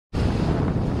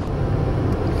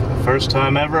First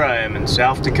time ever I am in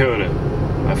South Dakota,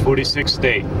 my 46th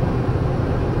state.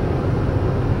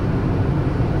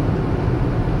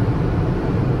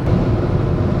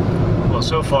 Well,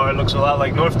 so far it looks a lot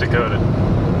like North Dakota.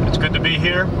 It's good to be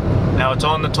here. Now it's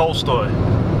on to Tolstoy.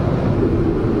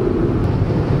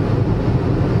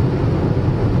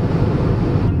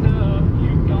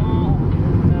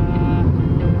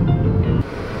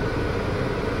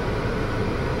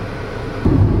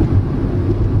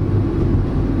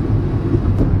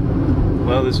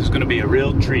 Well, this is going to be a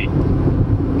real treat,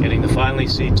 getting to finally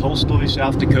see Tolstoy,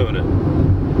 South Dakota.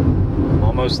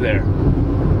 Almost there.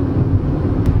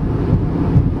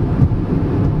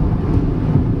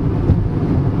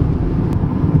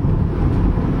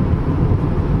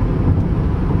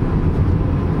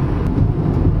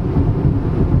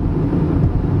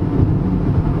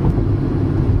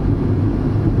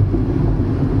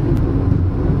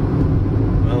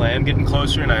 Getting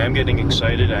closer and I am getting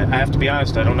excited. I have to be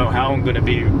honest, I don't know how I'm going to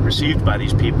be received by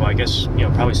these people. I guess, you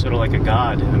know, probably sort of like a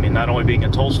god. I mean, not only being a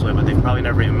Tolstoy, but they've probably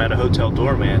never even met a hotel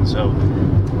doorman. So,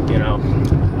 you know,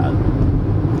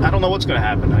 I don't know what's going to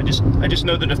happen. I just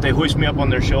know that if they hoist me up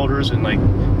on their shoulders and like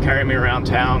carry me around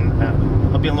town,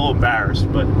 I'll be a little embarrassed.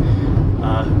 But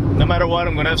no matter what,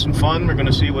 I'm going to have some fun. We're going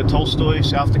to see what Tolstoy,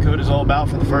 South Dakota is all about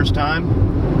for the first time.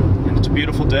 And it's a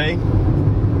beautiful day.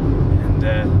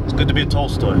 It's good to be a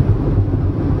Tolstoy.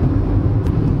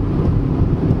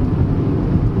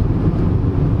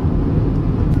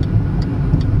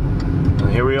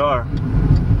 And here we are.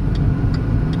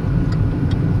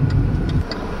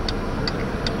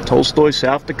 Tolstoy,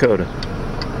 South Dakota.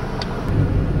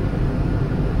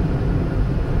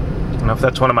 I don't know if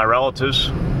that's one of my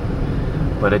relatives,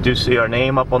 but I do see our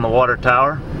name up on the water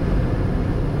tower.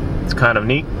 It's kind of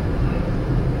neat.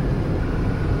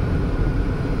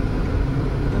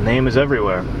 The name is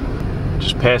everywhere.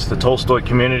 Just past the Tolstoy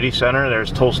Community Center,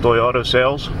 there's Tolstoy Auto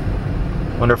Sales.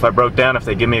 Wonder if I broke down if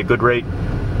they give me a good rate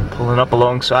pulling up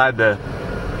alongside the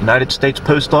United States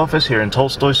Post Office here in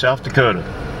Tolstoy, South Dakota.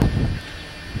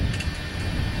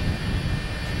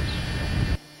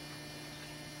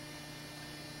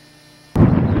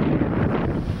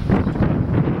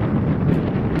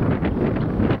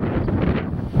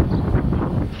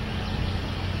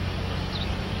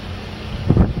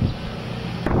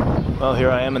 Well,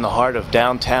 here I am in the heart of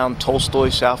downtown Tolstoy,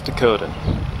 South Dakota.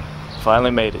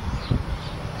 Finally made it.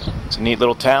 It's a neat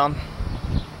little town,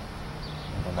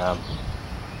 and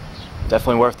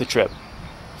definitely worth the trip.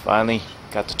 Finally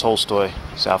got to Tolstoy,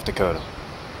 South Dakota.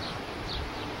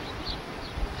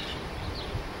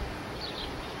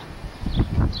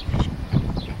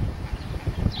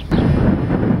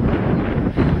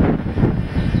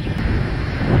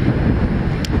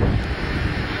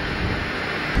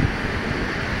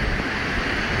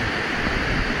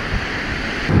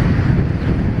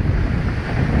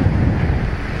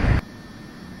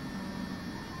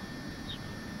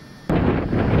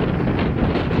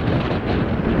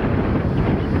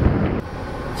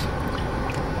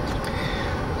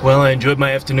 Well, I enjoyed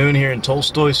my afternoon here in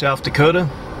Tolstoy, South Dakota.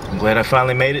 I'm glad I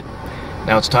finally made it.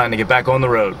 Now it's time to get back on the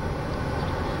road.